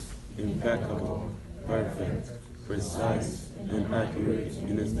impeccable, perfect, precise, and accurate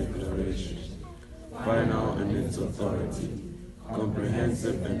in its declarations, final in its authority,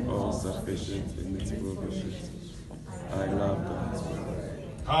 comprehensive and all-sufficient in its provisions. I love God's word.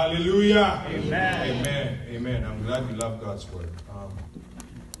 Hallelujah. Amen. Amen. Amen. I'm glad you love God's word.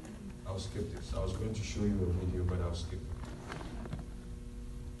 I'll skip this. I was going to show you a video, but I'll skip it.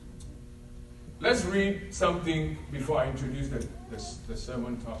 Let's read something before I introduce the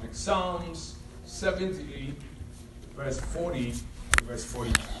sermon topic. Psalms 78, verse 40 to verse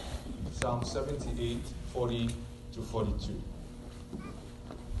 42. Psalm 78, 40 to 42.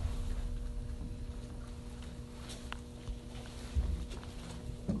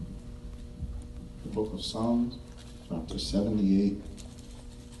 The book of Psalms, chapter 78,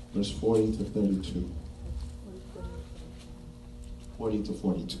 verse 40 to 32. 40 to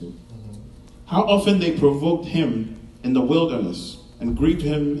 42. How often they provoked him in the wilderness and grieved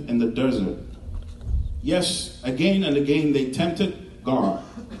him in the desert. Yes, again and again they tempted God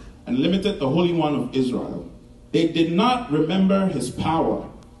and limited the Holy One of Israel. They did not remember his power,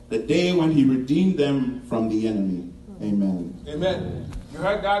 the day when he redeemed them from the enemy. Amen. Amen. You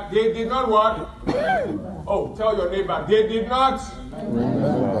heard that? They did not what? Oh, tell your neighbor. They did not.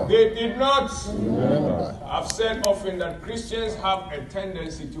 Remember. They did not. Remember. I've said often that Christians have a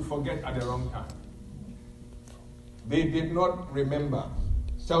tendency to forget at the wrong time. They did not remember.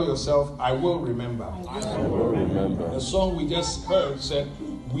 Tell yourself, I will remember. I will remember. The song we just heard said,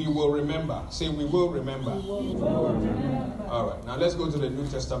 we will remember. Say, we will remember. We will remember. All right, now let's go to the New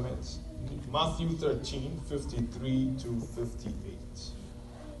Testament. Matthew 13, 53 to 58.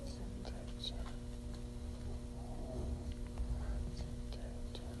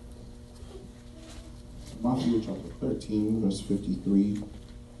 Matthew chapter 13, verse 53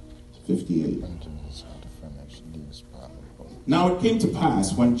 to 58. Now it came to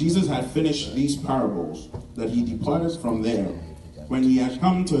pass, when Jesus had finished these parables, that he departed from there. When he had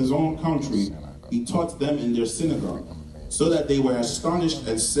come to his own country, he taught them in their synagogue, so that they were astonished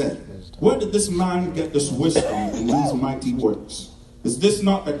and said, where did this man get this wisdom and these mighty works? Is this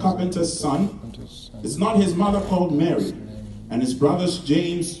not the carpenter's son? Is not his mother called Mary, and his brothers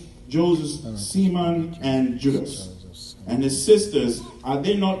James, Joseph, Simon, and Judas? And his sisters, are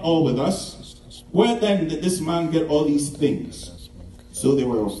they not all with us? Where then did this man get all these things? So they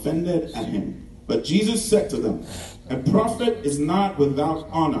were offended at him. But Jesus said to them, a prophet is not without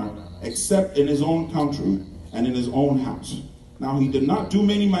honor except in his own country and in his own house. Now he did not do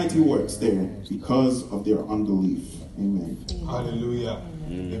many mighty works there because of their unbelief. Amen. Hallelujah.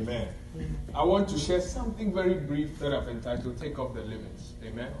 Amen. I want to share something very brief that I've entitled Take Off the Limits.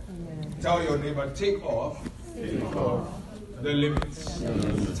 Amen. Tell your neighbor, take off the limits.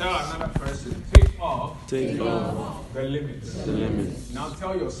 Tell another person, take off the limits. The limits. Now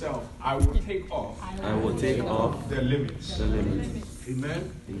tell yourself, I will take off I will take off the limits. the limits.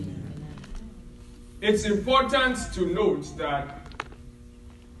 Amen. Amen. It's important to note that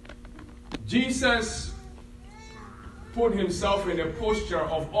Jesus put himself in a posture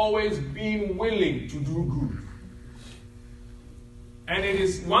of always being willing to do good. And it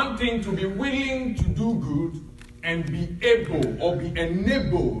is one thing to be willing to do good and be able or be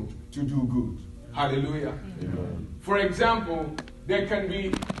enabled to do good. Hallelujah. Amen. For example, there can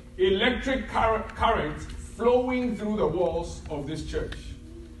be electric current flowing through the walls of this church.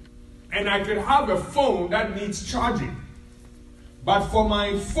 And I could have a phone that needs charging. But for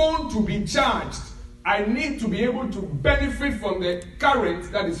my phone to be charged, I need to be able to benefit from the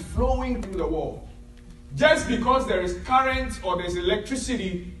current that is flowing through the wall. Just because there is current or there's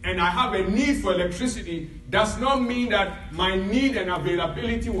electricity and I have a need for electricity does not mean that my need and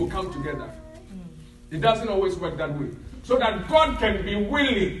availability will come together. It doesn't always work that way. So that God can be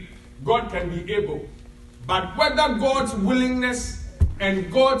willing, God can be able. But whether God's willingness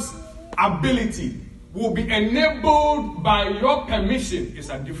and God's ability will be enabled by your permission is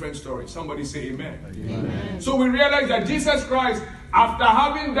a different story. Somebody say amen. Amen. So we realize that Jesus Christ, after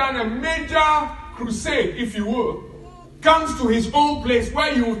having done a major crusade, if you will, comes to his own place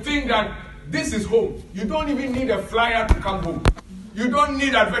where you think that this is home. You don't even need a flyer to come home. You don't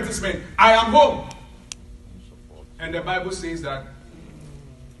need advertisement. I am home. And the Bible says that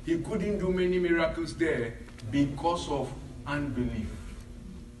he couldn't do many miracles there because of unbelief.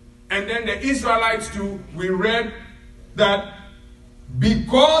 And then the Israelites too, we read that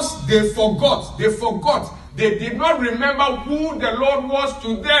because they forgot, they did not remember who the Lord was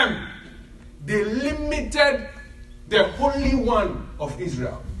to them, they limited the Holy One of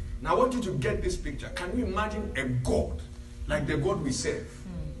Israel. Now I want you to get this picture. Can you imagine a God like the God we serve?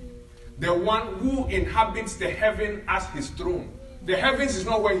 The one who inhabits the heaven as his throne, The heavens is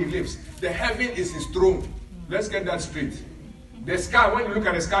not where he lives. The heaven is his throne. Let's get that straight. The sky, when you look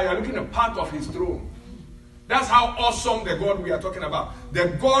at the sky, you're looking at part of his throne. That's how awesome the God we are talking about. The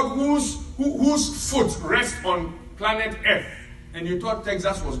God whose foot rests on planet Earth. And you thought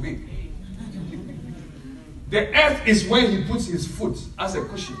Texas was big. The earth is where he puts his foot as a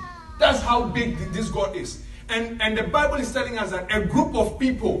cushion. That's how big this God is. And the Bible is telling us that a group of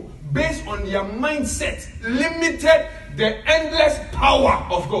people, based on their mindset, limited the endless power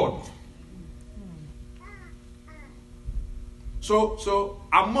of God. So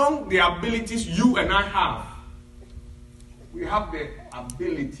among the abilities you and I have, we have the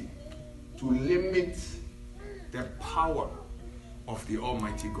ability to limit the power of the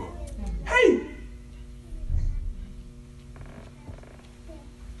Almighty God. Hey!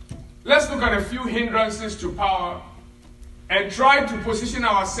 Let's look at a few hindrances to power and try to position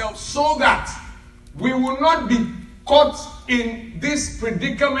ourselves so that we will not be caught in this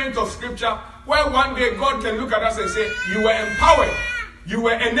predicament of Scripture where one day God can look at us and say, you were empowered, you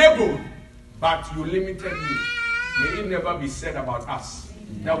were enabled, but you limited me. May it never be said about us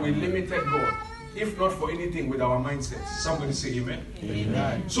that we limited God, if not for anything with our mindsets. Somebody say amen.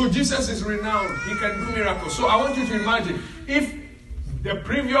 Amen. So Jesus is renowned. He can do miracles. So I want you to imagine if the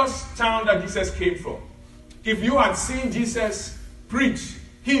previous town that Jesus came from, if you had seen Jesus preach,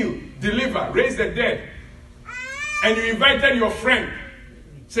 heal, deliver, raise the dead, and you invited your friend,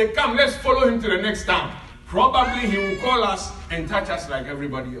 say, come, let's follow him to the next town. Probably he will call us and touch us like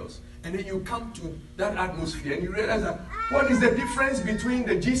everybody else. And then you come to that atmosphere and you realize that what is the difference between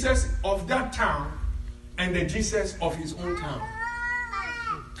the Jesus of that town and the Jesus of his own town?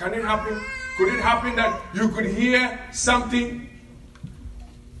 Can it happen? Could it happen that you could hear something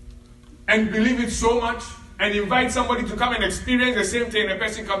and believe it so much and invite somebody to come and experience the same thing, and the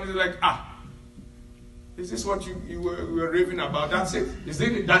person comes and is like, is this what you were raving about? That's it? Is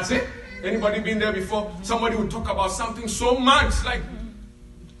it? That's it? Anybody been there before? Somebody would talk about something so much, like,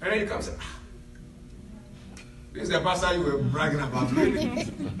 and then you come and say, this is the pastor you were bragging about.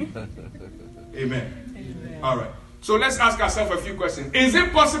 Amen. Amen. All right. So let's ask ourselves a few questions. Is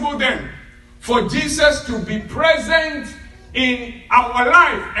it possible then for Jesus to be present in our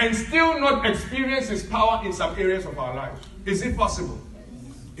life and still not experience his power in some areas of our life? Is it possible?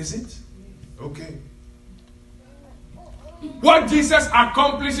 Is it? Okay. What Jesus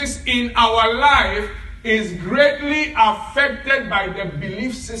accomplishes in our life is greatly affected by the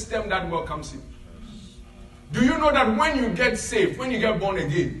belief system that welcomes him. Do you know that when you get saved, when you get born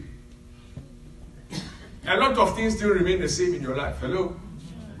again, a lot of things still remain the same in your life? Hello?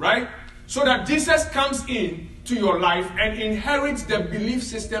 Right? So that Jesus comes in to your life and inherits the belief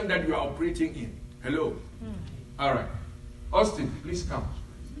system that you are operating in. Hello? All right. Austin, please come.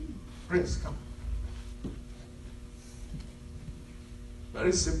 Prince, come.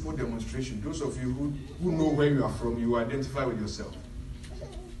 Very simple demonstration. Those of you who know where you are from, you identify with yourself.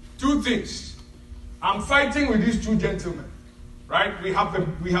 Two things. I'm fighting with these two gentlemen. Right? We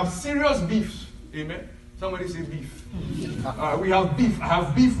have serious beefs. Amen? Somebody say beef. We have beef. I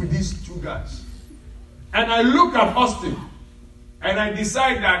have beef with these two guys. And I look at Austin and I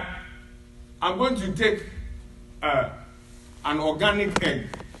decide that I'm going to take an organic egg.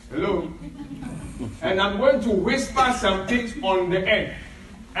 Hello? And I'm going to whisper some things on the egg.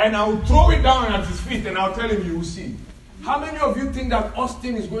 And I'll throw it down at his feet and I'll tell him, you will see. How many of you think that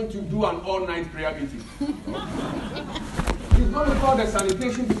Austin is going to do an all-night prayer meeting? He's going to call the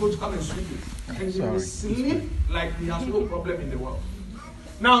sanitation people to come and sweep it. And he will sleep like he has no problem in the world.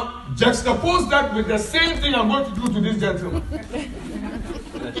 Now, juxtapose that with the same thing I'm going to do to this gentleman.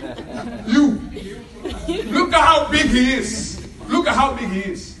 You. Look at how big he is. Look at how big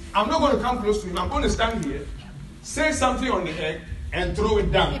he is. I'm not going to come close to him. I'm going to stand here, say something on the egg, and throw it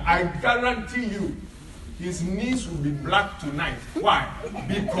down. I guarantee you, his knees will be black tonight. Why?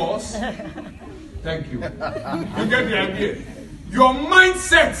 Because, thank you. You get the idea? Your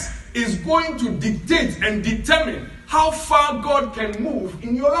mindset is going to dictate and determine how far God can move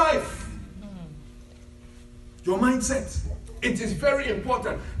in your life. Your mindset. It is very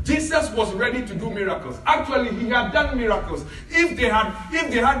important. Jesus was ready to do miracles. Actually, he had done miracles. If they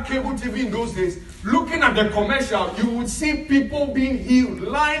had cable TV in those days, looking at the commercial, you would see people being healed,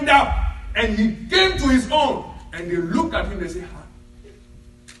 lined up. And he came to his own. And they looked at him and they said,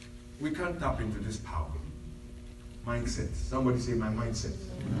 we can't tap into this power. Mindset. Somebody say my mindset.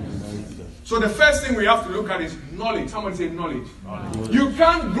 So the first thing we have to look at is knowledge. Somebody say knowledge. You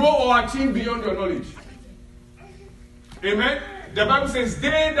can't grow or achieve beyond your knowledge. Amen. The Bible says,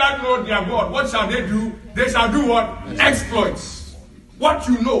 they that know their God, what shall they do? They shall do what? Exploits. What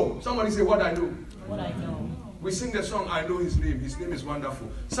you know. Somebody say, what I know. What I know. We sing the song, I know his name. His name is wonderful.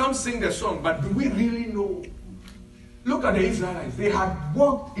 Some sing the song, but do we really know? Look at the Israelites. They had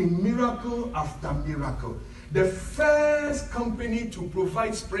walked in miracle after miracle. The first company to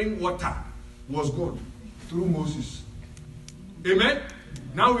provide spring water was God through Moses. Amen?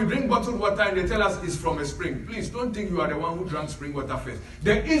 Now we drink bottled water and they tell us it's from a spring. Please don't think you are the one who drank spring water first.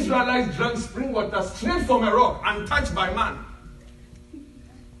 The Israelites drank spring water straight from a rock, untouched by man.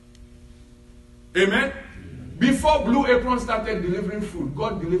 Amen? Before Blue Apron started delivering food,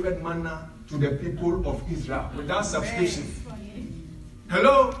 God delivered manna to the people of Israel without subscription.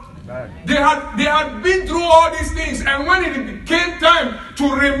 Hello? They had been through all these things, and when it came time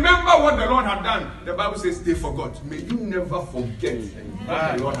to remember what the Lord had done, the Bible says they forgot. May you never forget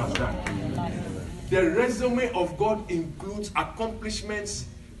what the Lord has done. The resume of God includes accomplishments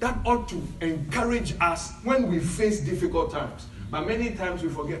that ought to encourage us when we face difficult times. But many times we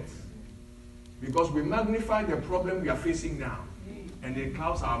forget, because we magnify the problem we are facing now, and it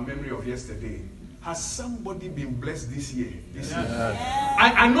clouds our memory of yesterday. Has somebody been blessed this year?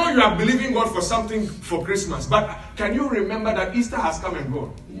 I know you are believing God for something for Christmas, but can you remember that Easter has come and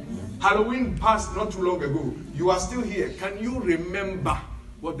gone? Halloween passed not too long ago. You are still here. Can you remember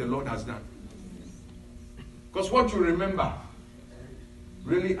what the Lord has done? Because what you remember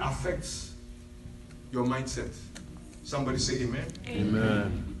really affects your mindset. Somebody say amen.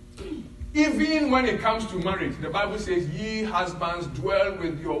 Amen. Even when it comes to marriage, the Bible says, ye husbands dwell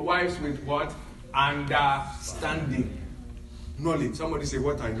with your wives with what? Understanding. Knowledge. Somebody say,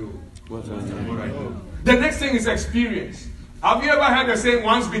 what I know. What I know. What I know. The next thing is experience. Have you ever heard the saying,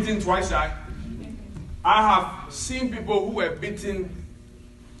 once bitten, twice shy? I have seen people who were bitten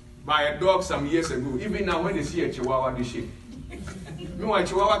by a dog some years ago. Even now, when they see a chihuahua, they shake. Meanwhile, a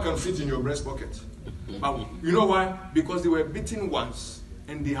chihuahua can fit in your breast pocket. But you know why? Because they were bitten once.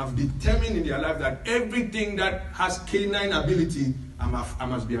 And they have determined in their life that everything that has canine ability, I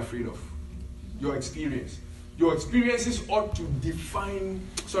must be afraid of. Your experience. Your experiences ought to refine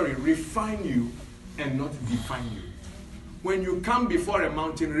you and not define you. When you come before a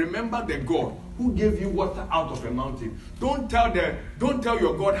mountain, remember the God who gave you water out of a mountain. Don't tell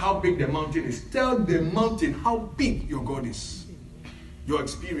your God how big the mountain is. Tell the mountain how big your God is. Your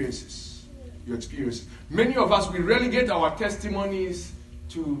experiences. Your experiences. Many of us, we relegate our testimonies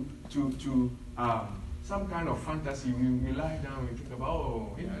to some kind of fantasy. We lie down and think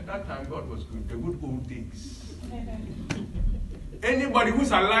about, at that time God was good, the good old days. Anybody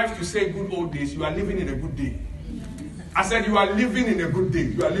who's alive to say good old days, you are living in a good day. I said you are living in a good day.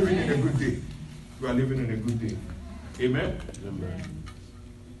 You are living in a good day. You are living in a good day. Amen? Amen.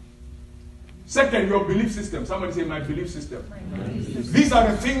 Second, your belief system. Somebody say, my belief system. These are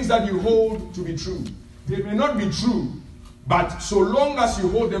the things that you hold to be true. They may not be true, but so long as you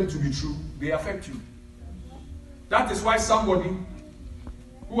hold them to be true, they affect you. That is why somebody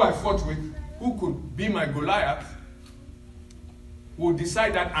who I fought with, who could be my Goliath, will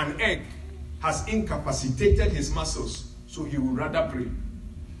decide that an egg has incapacitated his muscles, so he would rather pray.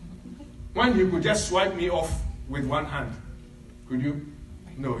 When he could just swipe me off with one hand. Could you?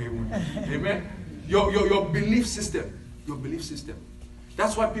 No, he wouldn't. Amen? Your belief system. Your belief system.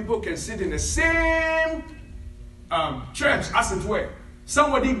 That's why people can sit in the same church, as it were.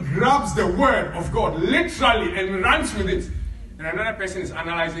 Somebody grabs the word of God literally and runs with it. And another person is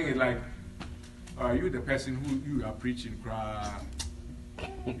analyzing it like, are you the person who you are preaching?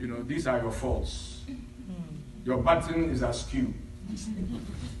 You know, these are your faults. Your button is askew.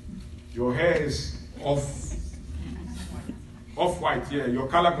 Your hair is off-white. Yeah, your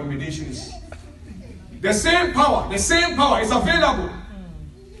color combination is... The same power is available.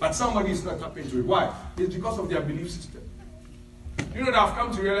 But somebody is not tapping into it. Why? It's because of their belief system. You know that I've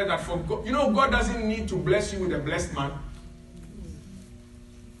come to realize that for God, God doesn't need to bless you with a blessed man.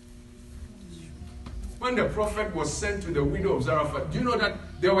 When the prophet was sent to the widow of Zarephath, do you know that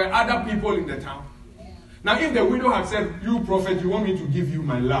there were other people in the town? Now, if the widow had said, you prophet, you want me to give you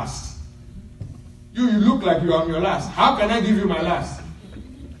my last. You look like you are on your last. How can I give you my last?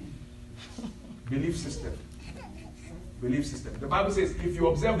 Belief system. Belief system. The Bible says, if you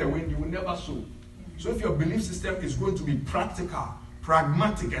observe the wind, you will never sow. So if your belief system is going to be practical,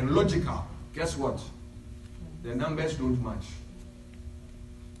 pragmatic, and logical, guess what? The numbers don't match.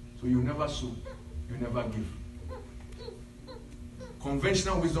 So you never sow. You never give.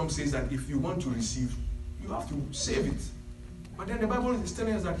 Conventional wisdom says that if you want to receive, you have to save it. But then the Bible is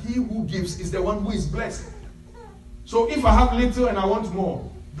telling us that he who gives is the one who is blessed. So if I have little and I want more,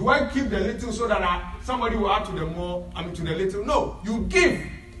 do I keep the little so that somebody will add to the little? No, you give.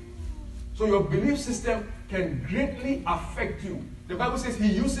 So your belief system can greatly affect you The Bible says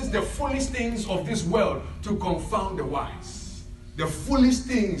he uses the foolish things of this world to confound the wise. The foolish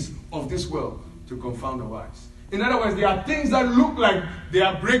things of this world to confound the wise. In other words, there are things that look like they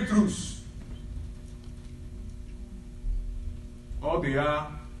are breakthroughs. All they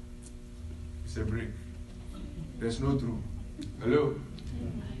are is a break. There's no truth. Hello?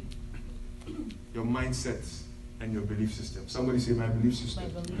 Your mindset and your belief system. Somebody say, my belief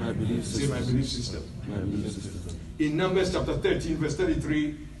system. My belief Say, my belief system. My belief system. In Numbers chapter 13, verse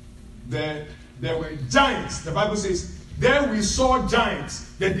 33, there were giants. The Bible says, there we saw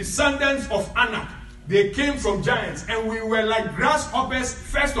giants, the descendants of Anak. They came from giants, and we were like grasshoppers,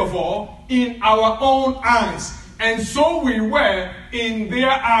 first of all, in our own eyes. And so we were in their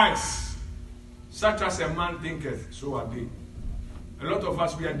eyes. Such as a man thinketh, so are they. A lot of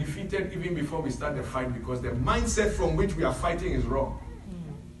us, we are defeated even before we start the fight because the mindset from which we are fighting is wrong.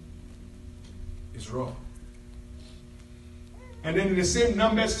 It's wrong. And then in the same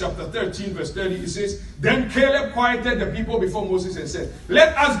Numbers chapter 13, verse 30, it says, then Caleb quieted the people before Moses and said,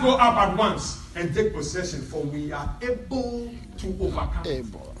 let us go up at once and take possession, for we are able to overcome.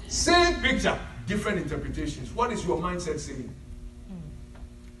 Same picture, different interpretations. What is your mindset saying?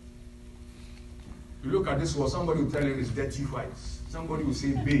 You look at this word, somebody will tell you it's dirty white. Somebody will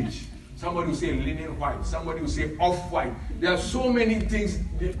say beige. Somebody will say linen white. Somebody will say off-white. There are so many things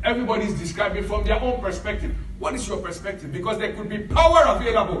everybody is describing from their own perspective. What is your perspective? Because there could be power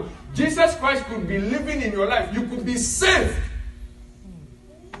available. Jesus Christ could be living in your life. You could be saved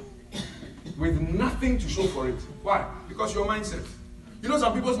with nothing to show for it. Why? Because your mindset. You know,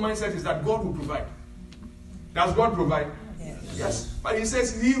 some people's mindset is that God will provide. Does God provide? Yes. But he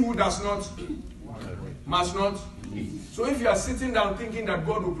says, he who does not must not. So if you are sitting down thinking that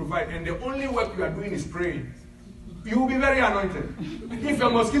God will provide and the only work you are doing is praying, you will be very anointed. If a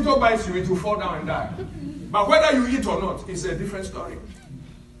mosquito bites you, it will fall down and die. But whether you eat or not, it's a different story.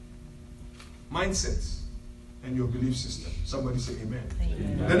 Mindsets and your belief system. Somebody say amen.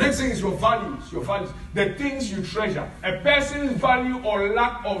 Amen. The next thing is your values. Your values. The things you treasure. A person's value or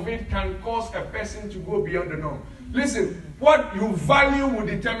lack of it can cause a person to go beyond the norm. Listen, what you value will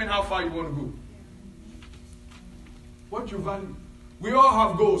determine how far you want to go. What you value. We all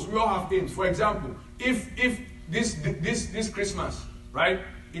have goals. We all have aims. For example, if this Christmas, right,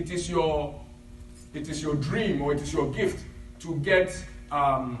 it is your dream or it is your gift to get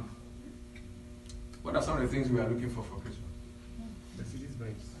what are some of the things we are looking for Christmas? Mercedes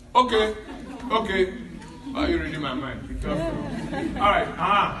Benz. Okay. Why are you reading my mind? Be careful. All right.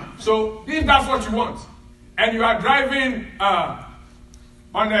 So if that's what you want, and you are driving on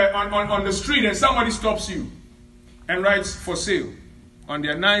the street and somebody stops you and writes for sale on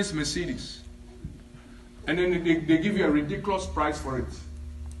their nice Mercedes, and then they give you a ridiculous price for it,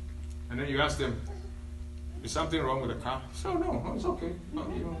 and then you ask them, is something wrong with the car? So no, it's okay.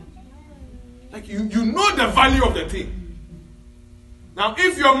 Like you know the value of the thing. Now,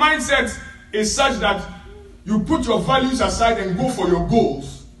 if your mindset is such that you put your values aside and go for your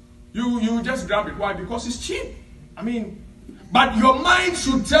goals, you just grab it. Why? Because it's cheap. But your mind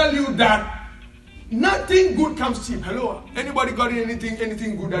should tell you that nothing good comes cheap. Hello? Anybody got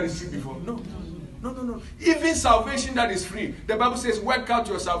anything good that is cheap before? No. Even salvation that is free. The Bible says, work out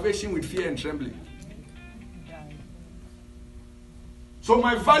your salvation with fear and trembling. So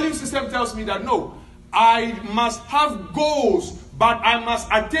my value system tells me that no, I must have goals, but I must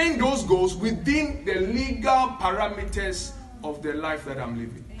attain those goals within the legal parameters of the life that I'm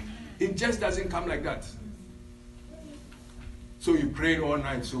living. It just doesn't come like that. So you prayed all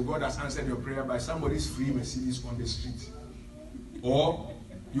night, so God has answered your prayer by somebody's free Mercedes on the street. Or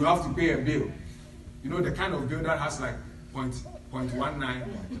you have to pay a bill. You know the kind of bill that has like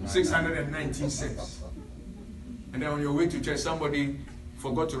 0.19, 619 cents. And then on your way to church, somebody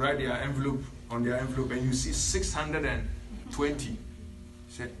forgot to write their envelope on their envelope, and you see 620. You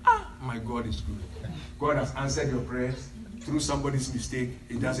say, my God is good. God has answered your prayers through somebody's mistake.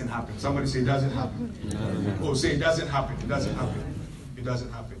 It doesn't happen. Somebody say it doesn't happen. Oh, say it doesn't happen. It doesn't happen. It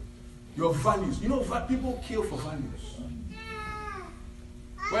doesn't happen. Your values. You know, people kill for values.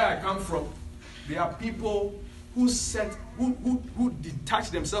 Where I come from, there are people who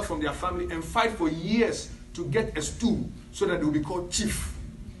detach themselves from their family and fight for years to get a stool so that they will be called chief.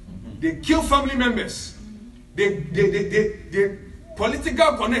 They kill family members. They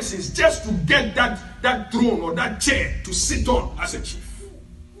political connections just to get that throne or that chair to sit on as a chief.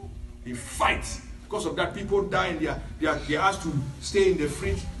 They fight. Because of that, people die and they are asked to stay in the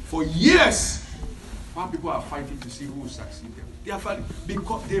fridge for years while people are fighting to see who will succeed them. They are value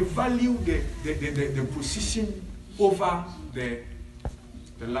because they value the position over the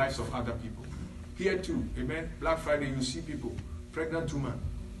lives of other people. Here too, amen. Black Friday, you see people pregnant woman.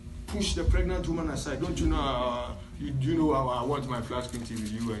 Push the pregnant woman aside. Don't you know, you know how I watch my flat screen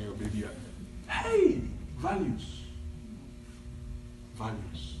TV, you and your baby. Hey, values.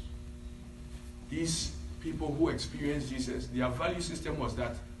 Values. These people who experience Jesus, their value system was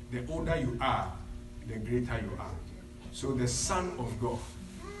that the older you are, the greater you are. So the Son of God,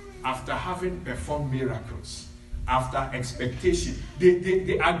 after having performed miracles, after expectation,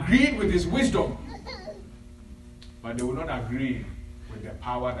 they agreed with his wisdom, but they will not agree with the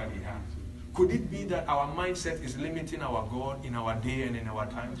power that he has. Could it be that our mindset is limiting our God in our day and in our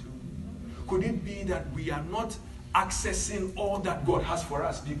time too? Could it be that we are not accessing all that God has for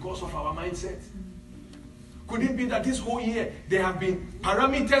us because of our mindset? Could it be that this whole year there have been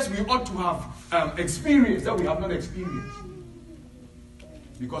parameters we ought to have experienced that we have not experienced?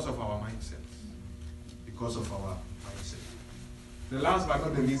 Because of our mindset. Because of our mindset. The last but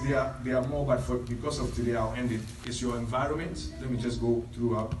not the least, there are more, but because of today I'll end it. It's your environment. Let me just go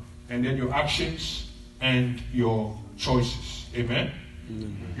throughout. And then your actions and your choices. Amen?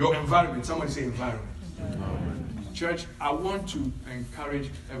 Mm-hmm. Your environment. Somebody say environment. Church, I want to encourage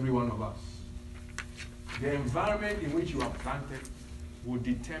every one of us. The environment in which you are planted will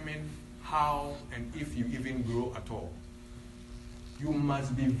determine how and if you even grow at all. You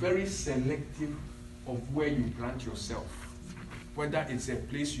must be very selective of where you plant yourself. Whether it's a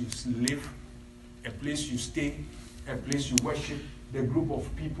place you live, a place you stay, a place you worship, the group of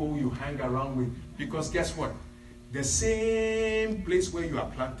people you hang around with. Because guess what? The same place where you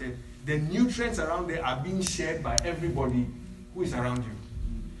are planted, the nutrients around there are being shared by everybody who is around you.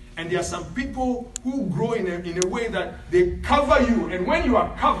 And there are some people who grow in a way that they cover you. And when you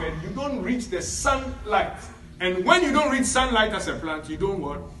are covered, you don't reach the sunlight. And when you don't reach sunlight as a plant, you don't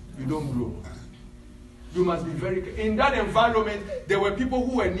what? You don't grow. You must be very... In that environment, there were people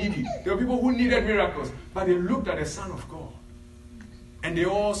who were needy. There were people who needed miracles. But they looked at the Son of God. And they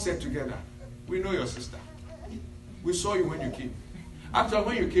all said together, we know your sister. We saw you when you came. After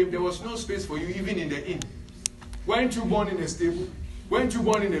when you came, there was no space for you even in the inn. Weren't you born in a stable? Weren't you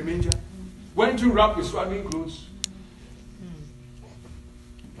born in a manger? Weren't you wrapped with swaddling clothes?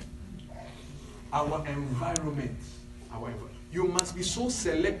 Our environment. You must be so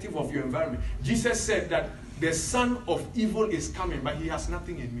selective of your environment. Jesus said that the son of evil is coming, but he has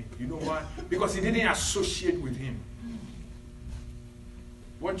nothing in me. You know why? Because he didn't associate with him.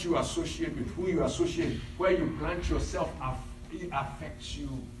 What you associate with, who you associate, where you plant yourself, it affects you.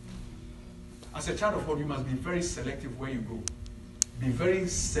 As a child of God, you must be very selective where you go. Be very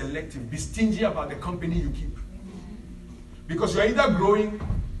selective. Be stingy about the company you keep. Because you are either growing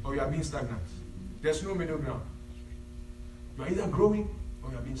or you are being stagnant. There's no middle ground. You are either growing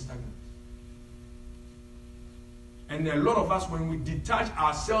or you are being stagnant. And a lot of us, when we detach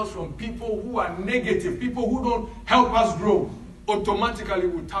ourselves from people who are negative, people who don't help us grow, automatically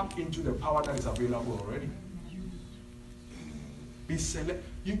we tap into the power that is available already. Be select.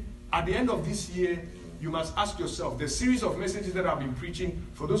 At the end of this year, you must ask yourself, the series of messages that I've been preaching,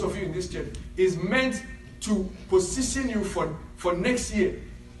 for those of you in this church, is meant to position you for next year.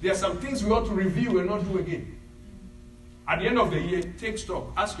 There are some things we ought to review and not do again. At the end of the year, take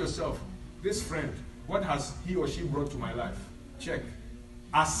stock. Ask yourself, this friend, what has he or she brought to my life? Check.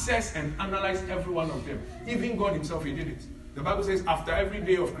 Assess and analyze every one of them. Even God himself, he did it. The Bible says after every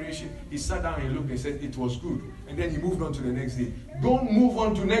day of creation, he sat down and he looked and said it was good. And then he moved on to the next day. Don't move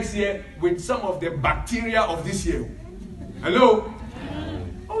on to next year with some of the bacteria of this year. Hello?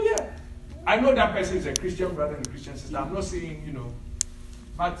 Oh yeah. I know that person is a Christian brother and a Christian sister. I'm not saying,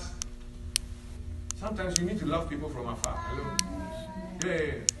 but sometimes you need to love people from afar. Hello?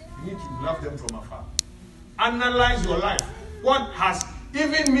 Yeah. You need to love them from afar. Analyze your life. What has,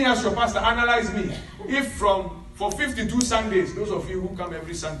 even me as your pastor, analyze me. If for 52 Sundays, those of you who come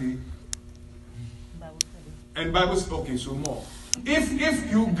every Sunday, and Bible, okay, so more.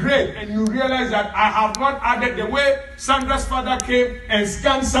 If you grade and you realize that I have not added the way Sandra's father came and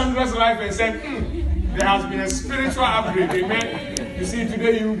scanned Sandra's life and said, there has been a spiritual upgrade, amen. You see,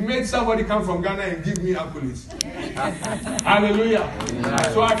 today you made somebody come from Ghana and give me accolades. Hallelujah.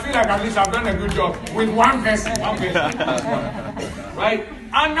 So I feel like at least I've done a good job with one person. Right?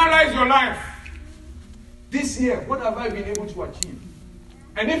 Analyze your life. This year, what have I been able to achieve?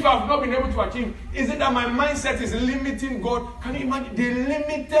 And if I've not been able to achieve, is it that my mindset is limiting God? Can you imagine? They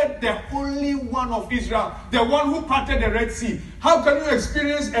limited the only one of Israel, the one who parted the Red Sea. How can you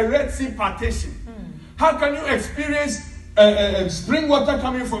experience a Red Sea partition? How can you experience spring water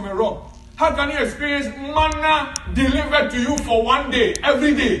coming from a rock? How can you experience manna delivered to you for one day,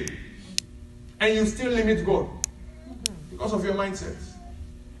 every day? And you still limit God because of your mindset.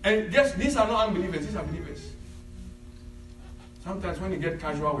 And guess these are not unbelievers, these are believers. Sometimes when you get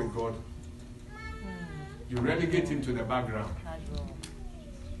casual with God, you relegate him to the background.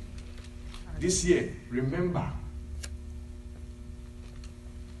 This year, remember,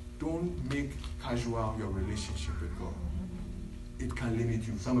 don't make casual your relationship with God. It can limit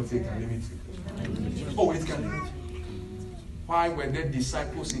you. Some of you can limit you. Oh, it can limit you. Why were there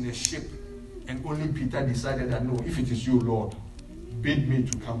disciples in a ship and only Peter decided that, no, if it is you, Lord, bid me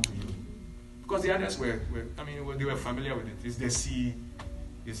to come to you? Because the others they were familiar with it. It's the sea,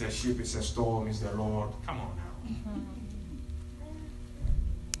 it's a ship, it's a storm, it's the Lord. Come on now.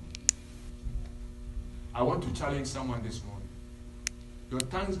 I want to challenge someone this morning. Your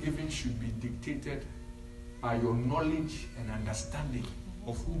thanksgiving should be dictated by your knowledge and understanding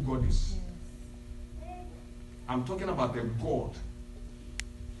of who God is. I'm talking about the God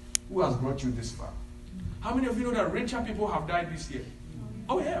who has brought you this far. How many of you know that richer people have died this year?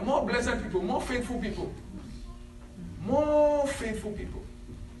 Oh yeah, more blessed people, more faithful people. More faithful people.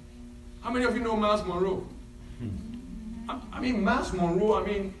 How many of you know Miles Monroe? Miles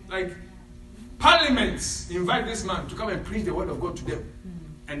Monroe, like parliaments invite this man to come and preach the word of God to them.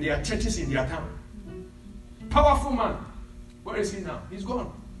 And there are churches in their town. Powerful man. Where is he now? He's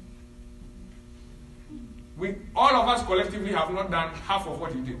gone. All of us collectively have not done half of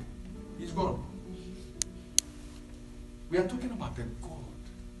what he did. He's gone. We are talking about the God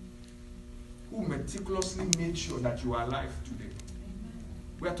who meticulously made sure that you are alive today.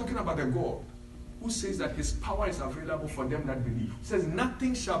 We are talking about the God who says that his power is available for them that believe. He says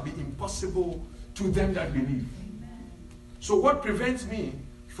nothing shall be impossible to them that believe. So what prevents me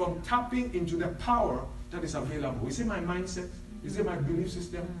from tapping into the power that is available? Is it my mindset? Is it my belief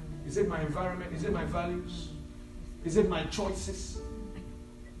system? Is it my environment? Is it my values? Is it my choices?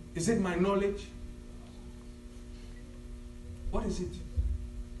 Is it my knowledge? What is it?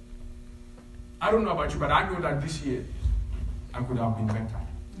 I don't know about you, but I know that this year I could have been better.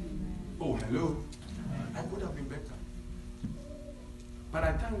 Oh, hello. I could have been better. But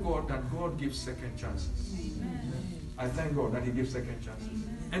I thank God that God gives second chances. I thank God that he gives second chances.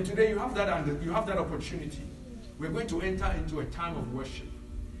 And today you have that opportunity. We're going to enter into a time of worship.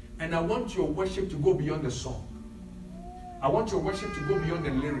 And I want your worship to go beyond the song. I want your worship to go beyond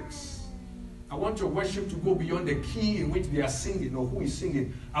the lyrics. I want your worship to go beyond the key in which they are singing or who is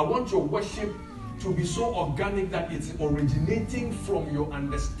singing. I want your worship to be so organic that it's originating from your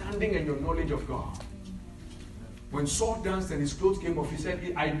understanding and your knowledge of God. When Saul danced and his clothes came off, he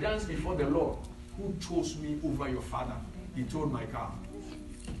said, I danced before the Lord who chose me over your father. He told Michal.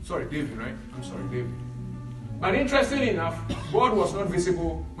 Sorry, David, right? I'm sorry, David. But interestingly enough, God was not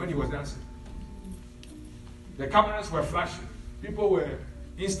visible when he was dancing. The cameras were flashing. People were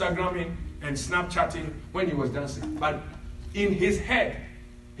Instagramming and Snapchatting when he was dancing. But in his head,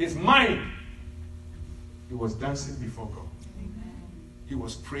 his mind, he was dancing before God. He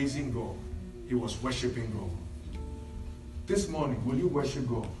was praising God. He was worshiping God. This morning, will you worship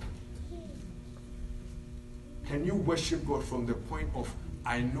God? Can you worship God from the point of,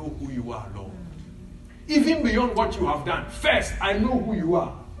 I know who you are, Lord? Even beyond what you have done. First, I know who you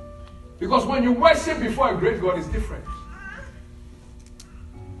are. Because when you worship before a great God, it's different.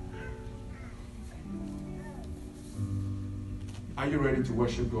 Are you ready to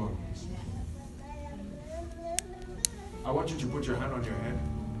worship God? I want you to put your hand on your head,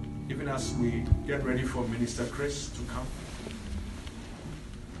 even as we get ready for Minister Chris to come.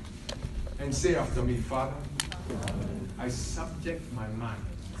 And say after me, Father, I subject my mind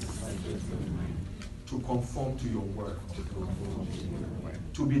to conform to your word,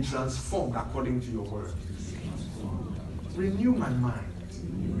 to be transformed according to your word. Renew my mind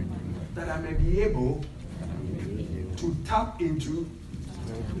that I may be able to tap into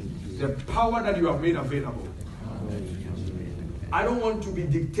the power that you have made available. I don't want to be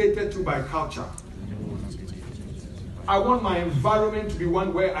dictated to by culture. I want my environment to be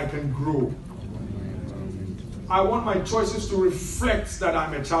one where I can grow. I want my choices to reflect that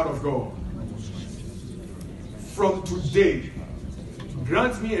I'm a child of God. From today,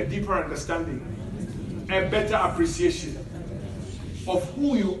 grant me a deeper understanding, a better appreciation of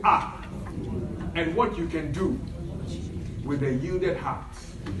who you are and what you can do with a yielded heart.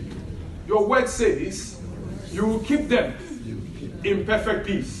 Your word says, you will keep them in perfect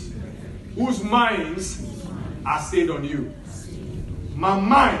peace, whose minds are stayed on you. My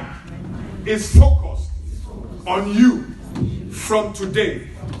mind is focused on you from today.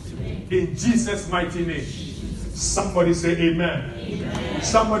 In Jesus' mighty name. Somebody say amen. Amen.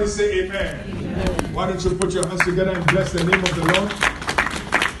 Somebody say amen. Amen. Why don't you put your hands together and bless the name of the Lord?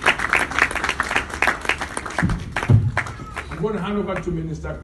 I'm going to hand over to Minister